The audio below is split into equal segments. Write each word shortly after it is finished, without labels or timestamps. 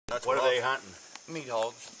What are they hunting? Meat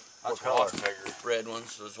hogs. What color? Red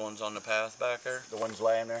ones, those ones on the path back there. The ones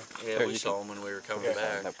laying there? Yeah, we saw them when we were coming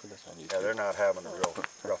back. Yeah, they're not having a real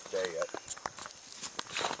rough day yet.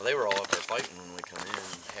 Well, they were all up there fighting when we come in.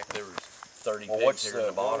 Heck, there was 30 Well, pigs here in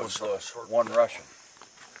the bottom. what was the one Russian?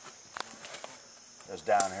 That's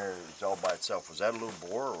down here, it's all by itself. Was that a little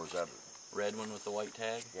boar or was that a... Red one with the white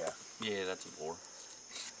tag? Yeah. Yeah, that's a boar.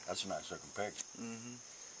 That's a nice looking pig. Mm-hmm.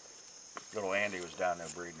 Little Andy was down there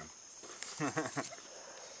breeding them.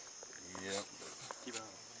 Yep.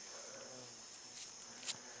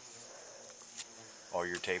 Oh,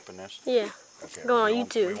 you're taping this? Yeah. Okay. Going on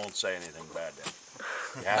YouTube. We won't say anything bad then.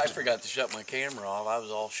 I forgot to shut my camera off. I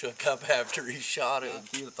was all shook up after he shot it.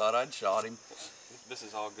 You thought I'd shot him. This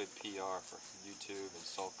is all good PR for YouTube and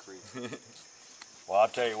Salt Creek. Well, I'll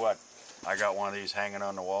tell you what. I got one of these hanging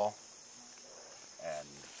on the wall, and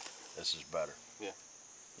this is better. Yeah.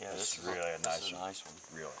 Yeah, this is really a nice one.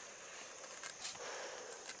 Really.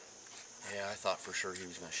 Yeah, I thought for sure he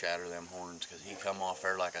was going to shatter them horns because he come off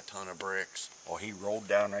there like a ton of bricks. Oh, he rolled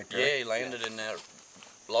down right there? Yeah, he landed in that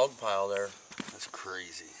log pile there. That's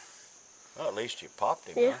crazy. Well, at least you popped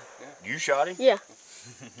him, Yeah. huh? You shot him? Yeah.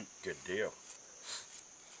 Good deal.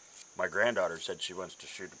 My granddaughter said she wants to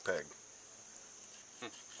shoot a pig.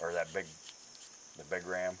 Or the big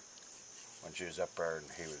ram, when she was up there and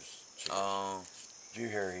he was... Oh. Did you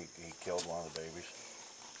hear he killed one of the babies?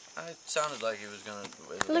 It sounded like he was going to...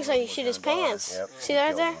 It looks like he shit his pants. Yep. See that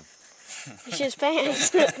right there? He shit his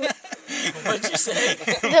pants. What'd you say?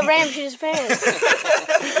 The ram shit his pants.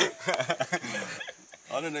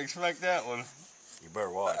 I didn't expect that one. You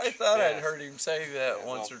better watch. I thought I'd heard him say that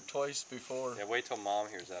once or twice before. Yeah, wait till Mom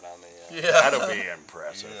hears that on the... Yeah. That'll be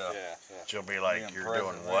impressive. Yeah. She'll be like, you're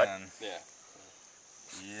doing what? Yeah.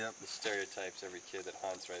 Yep. The stereotypes every kid that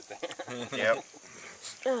hunts right there. Yep.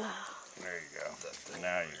 There you go.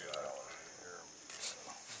 Now you got it.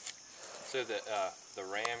 So the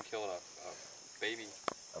ram killed a baby?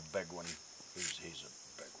 A big one. He's a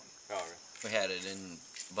big one. Oh, really? We had it in,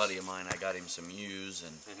 a buddy of mine, I got him some ewes,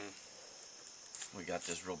 and we got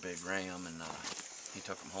this real big ram, and he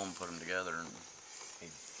took them home and put them together, and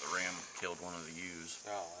the ram killed one of the ewes.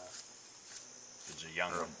 Oh, wow. It's a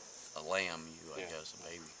young one. A lamb ewe, I guess, a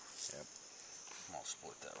baby. Yep. I'm gonna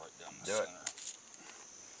split that right down the Do it. center.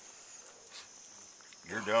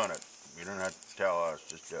 You're doing it. You don't have to tell us.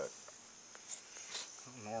 Just do it.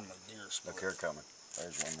 Normally deer split. Look here coming.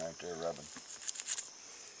 There's one right there rubbing.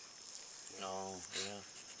 No, yeah.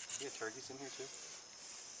 You have turkeys in here too?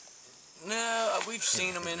 No, we've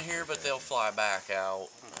seen them in here, but they'll fly back out.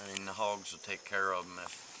 I mean, the hogs will take care of them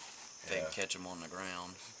if they can catch them on the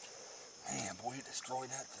ground. Man, boy, you destroyed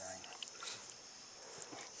that thing.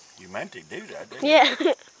 You meant to do that, didn't you? Yeah.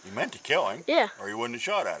 You meant to kill him. Yeah. Or you wouldn't have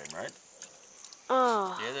shot at him, right?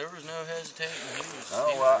 Oh. Yeah, there was no hesitating. He was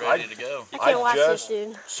Oh, ready to go. You can't watch this,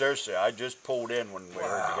 dude. Seriously, I just pulled in when we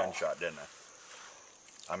heard the gunshot, didn't I?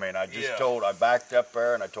 I mean, I I backed up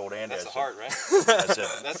there and I told Andy. That's the heart, right? I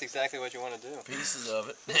said, that's exactly what you want to do. Pieces of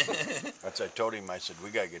it. I told him, I said,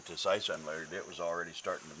 we got to get this ice unlayered. It was already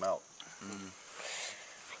starting to melt. I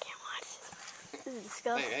can't watch this. This is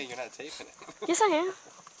disgusting. Hey, you're not taping it. Yes, I am.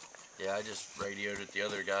 Yeah, I just radioed at the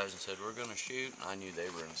other guys and said, we're going to shoot. I knew they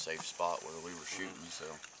were in a safe spot where we were shooting, so.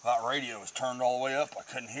 That radio was turned all the way up. I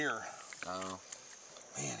couldn't hear. Oh.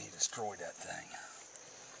 Man, he destroyed that thing.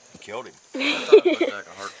 He killed him. I thought it looked like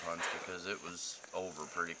a heart punch because it was over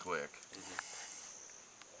pretty quick.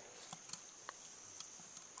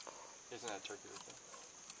 Isn't that a turkey right there?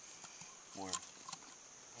 Where?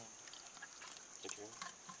 Did you hear it?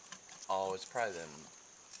 Oh, it's probably them.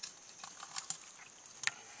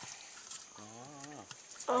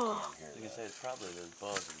 Oh. Like I said, it's probably those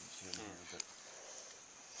buzzards in here, but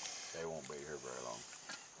They won't be here very long.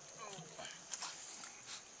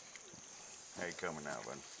 How you coming now,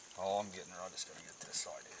 bud? Oh, I'm getting there. I just gotta get this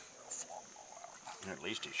side in. It'll flop all out. At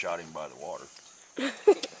least he shot him by the water.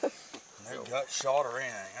 No gut shot or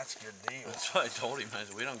anything. That's a good deal. that's what I told him. I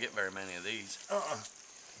said, we don't get very many of these.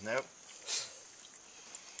 Nope.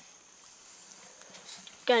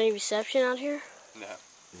 Got any reception out here? No.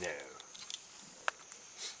 No.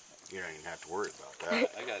 You don't even have to worry about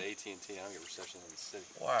that. I got AT&T. I don't get reception in the city.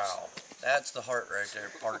 Wow. That's the heart right there,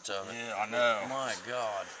 parts of it. Yeah, I know. My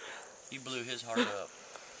God. You blew his heart up.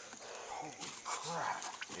 Holy crap.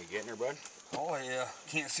 You getting her, bud? Oh, yeah.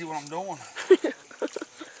 Can't see what I'm doing.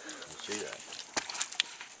 Let's see that.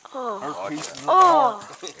 Oh. There's pieces of the Oh.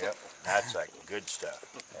 heart. Yep. That's like good stuff.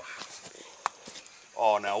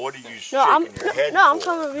 Oh, now what are you No, I'm shaking your head no, I'm for?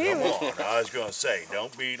 coming over here. Come on, I was going to say,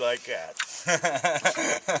 don't be like that.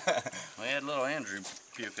 We had little Andrew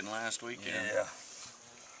puking last weekend. Yeah.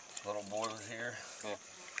 little boy was here.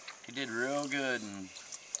 He did real good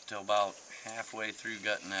until about halfway through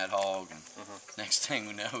gutting that hog, and next thing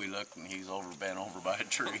we know, we looked and he's bent over by a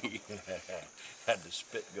tree. Had the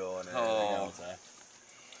spit going and Oh. everything else. Huh?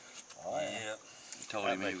 Oh, Yeah. I told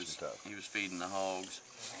That him makes him tough. he was feeding the hogs.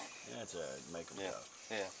 Yeah, that's make them Yeah. tough.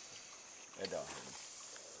 Yeah. It don't hurt 'em.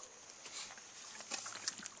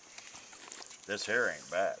 This hair ain't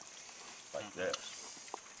bad. Like this.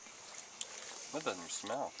 That doesn't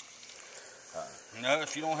smell. No,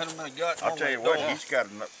 if you don't hit him in the gut, I'll tell you what, he's got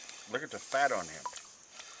enough. Look at the fat on him.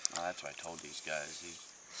 Oh, that's what I told these guys. He's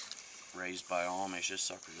raised by Amish. This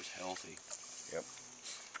sucker is healthy. Yep.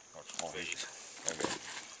 Oh, he's Okay.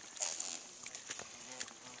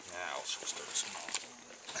 now it's just a small.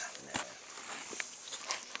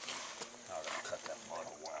 I gotta cut that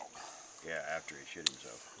bottle out. Yeah, after he shit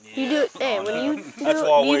himself. You do it. Hey, when you do, That's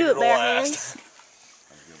why I do you do waited it till bare last. hands?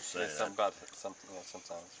 I was gonna say Yeah, that something about something. Yeah,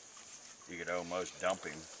 sometimes. you could almost dump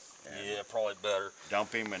him. And Yeah, probably better.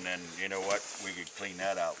 Dump him, and then you know what? We could clean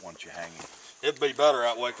that out once you hang him. It'd be better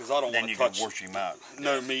that way because I don't Then want you to can touch wash him out.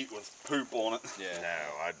 no meat with poop on it. Yeah.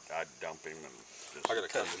 No, I'd dump him and just I gotta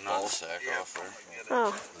cut Cut the the ball nuts. sack off there.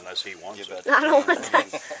 Oh, unless he wants Give it. that to I don't Ken. want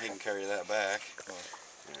that. He can carry that back.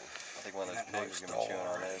 I think one of those That pigs is looks gonna be chewing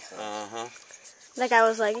dull on that. So. Uh-huh. That guy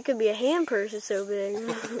was like, it could be a hand purse. It's so big.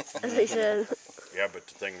 As he said. Yeah, but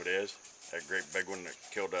the thing of it is, that great big one that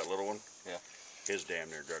killed that little one. Yeah. His damn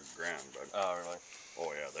near dug the ground, bud. Oh, really?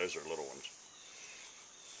 Oh yeah, those are little ones.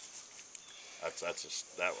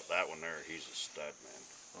 That one there. He's a stud, man.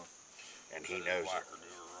 And he knows it. Whacker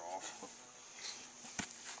deer off.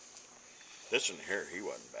 This one here, he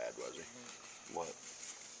wasn't bad, was he? What?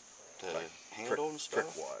 To Like, handle and Trick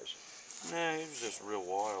stuff? wise. Nah, he was just real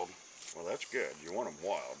wild. Well, that's good. You want them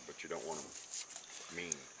wild, but you don't want them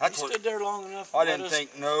mean. That's He what stood there long enough. I to didn't let us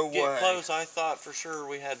think. No get way. close. I thought for sure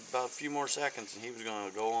we had about a few more seconds, and he was going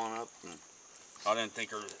to go on up. And, I didn't think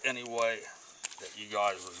there was any way that you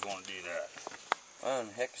guys was going to do that. well, and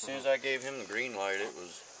heck, as soon as I gave him the green light, it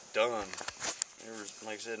was done. There was,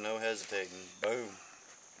 like I said, no hesitating. Boom.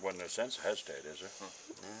 Wasn't no sense to hesitate, is there?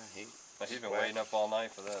 Yeah, He's been Whack. waiting up all night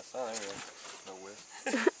for this. Oh, there he is. No whiff.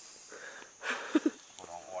 What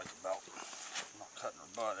I don't like about not cutting her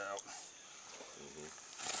butt out.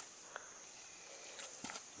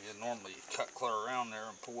 Yeah, normally you cut clear around there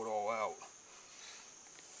and pull it all out.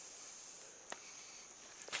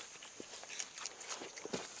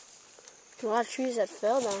 A lot of trees that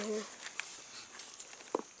fell down here.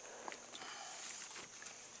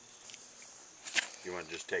 You want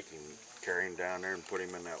to just take him, carry him down there and put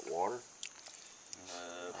him in that water?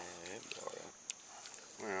 yeah, it'd be all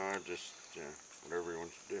right. Well, just, whatever he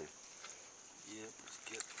wants to do. Yep, let's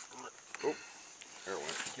get There it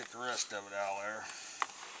went. the rest of it out there.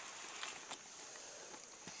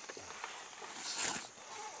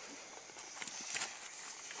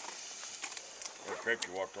 Well, Crick,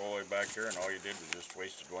 you walked all the way back there and all you did was just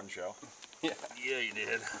wasted one shell. Yeah, you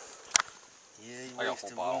did. Yeah, you I got a full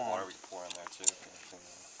wasted bottle of one. water we can pour in there too.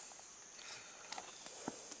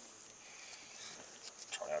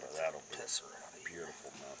 That'll be Piss her out of here.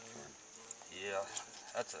 beautiful mouth for him. Yeah,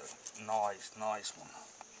 that's a nice one.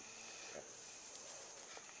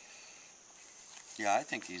 Yeah, I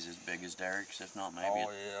think he's as big as Derek's, if not maybe Oh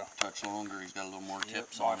a yeah. touch longer. He's got a little more Yep,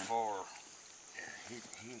 tips by on him. far.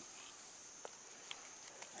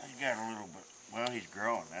 He got a little bit, well, he's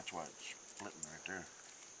growing. That's why it's splitting right there.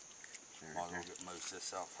 See Might right as well there? get most of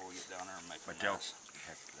this out before we get down there and make But a they'll, mess.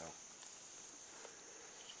 they'll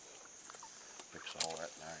fix all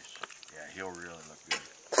that nice. Yeah, he'll really look good.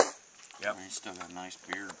 Yep. He's still got a nice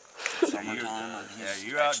beard. You, Summertime. yeah, he's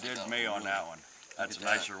you actually outdid got me a on real- that one. That's a at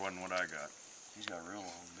that. nicer one than what I got. He's got a real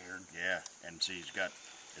long beard. Yeah, and see, he's got,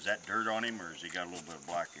 is that dirt on him or has he got a little bit of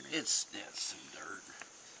black in him? It's some dirt.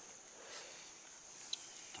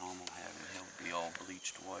 Tom will have him. He'll be all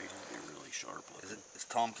bleached white. He'll be really sharp looking. Is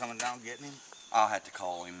Tom coming down getting him? I'll have to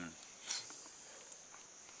call him.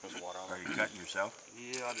 There's water on Are there. you cutting yourself?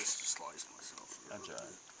 Yeah, I just sliced myself. That's all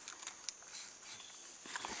right.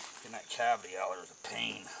 Getting that cavity out there is a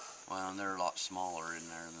pain. Well, and they're a lot smaller in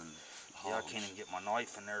there than the Yeah, I hogs. can't even get my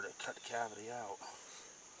knife in there to cut the cavity out.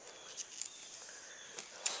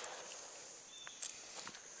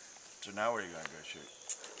 So now where are you going to go shoot?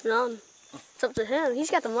 None. It's up to him. He's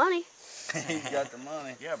got the money. He's got the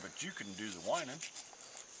money. Yeah, but you can do the whining.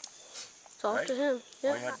 It's all Right. up to him. All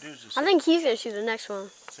Yeah. you have to do is just I think he's gonna shoot the next one.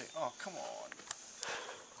 say, oh, come on.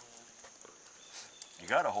 You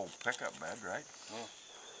got a whole pickup bed, right?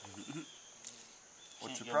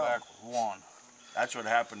 What's the Can't go problem? back with one. That's what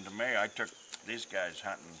happened to me. I took these guys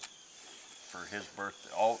hunting for his birthday.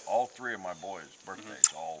 All three of my boys'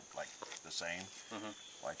 birthdays, all like the same.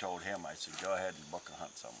 Well, I told him, I said, go ahead and book a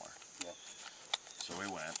hunt somewhere. Yeah. So we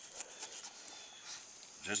went.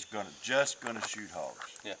 Just gonna shoot hogs.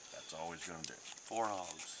 Yeah. That's all he's gonna do. 4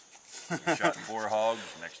 hogs. We shot 4 hogs.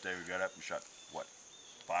 Next day we got up and shot what,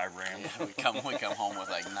 5 rams. Yeah, we come home with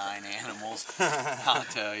like 9 animals. I'll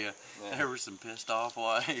tell you, there were some pissed off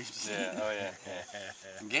wives. Yeah. Oh yeah.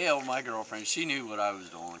 Gail, my girlfriend, she knew what I was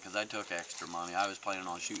doing because I took extra money. I was planning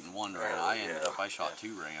on shooting 1 ram. I shot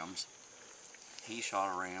 2 rams. He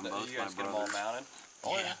shot a ram. But Both you my guys get them all brothers. mounted?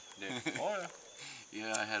 Oh yeah. Dude. Oh yeah.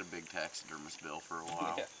 Yeah, I had a big taxidermist bill for a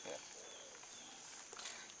while. Yeah. Yeah.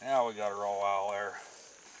 Now we got her all out there.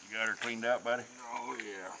 You got her cleaned out, buddy? Oh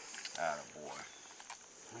yeah. Attaboy.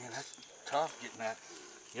 Man, that's tough getting that.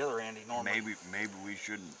 The other Andy normally. Maybe we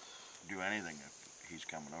shouldn't do anything if he's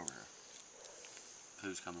coming over here.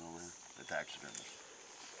 Who's coming over here? The taxidermist.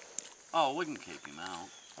 Oh, we can keep him out.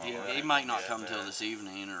 Oh, He right. might not Yeah, come till there. this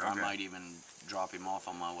evening, or I Okay. might even drop him off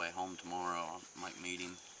on my way home tomorrow. I might meet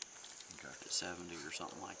him Okay. at 70 or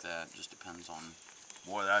something like that. Just depends on.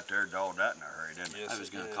 Boy, that there dogged that in a hurry, didn't it? Yes, I was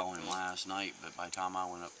it going to did. call him last night, but by the time I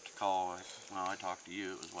went up to call, I talked to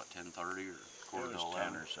you. It was what, 10:30 or It quarter to was 10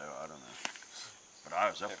 11. or so, I don't know. But I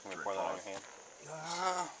was up Yeah, at can we 3 pour that on o'clock. your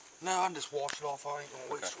hand? No, I just wash it off. I ain't gonna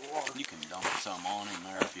waste the water. You can dump some on him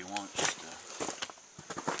there if you want, just to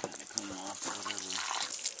kind of clean off or whatever.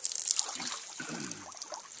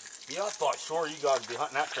 Yeah, I thought sure you guys would be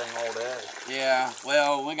hunting that thing all day. Yeah,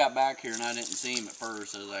 well, we got back here and I didn't see him at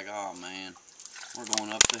first. I was like, oh man, we're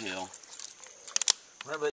going up the hill. Remember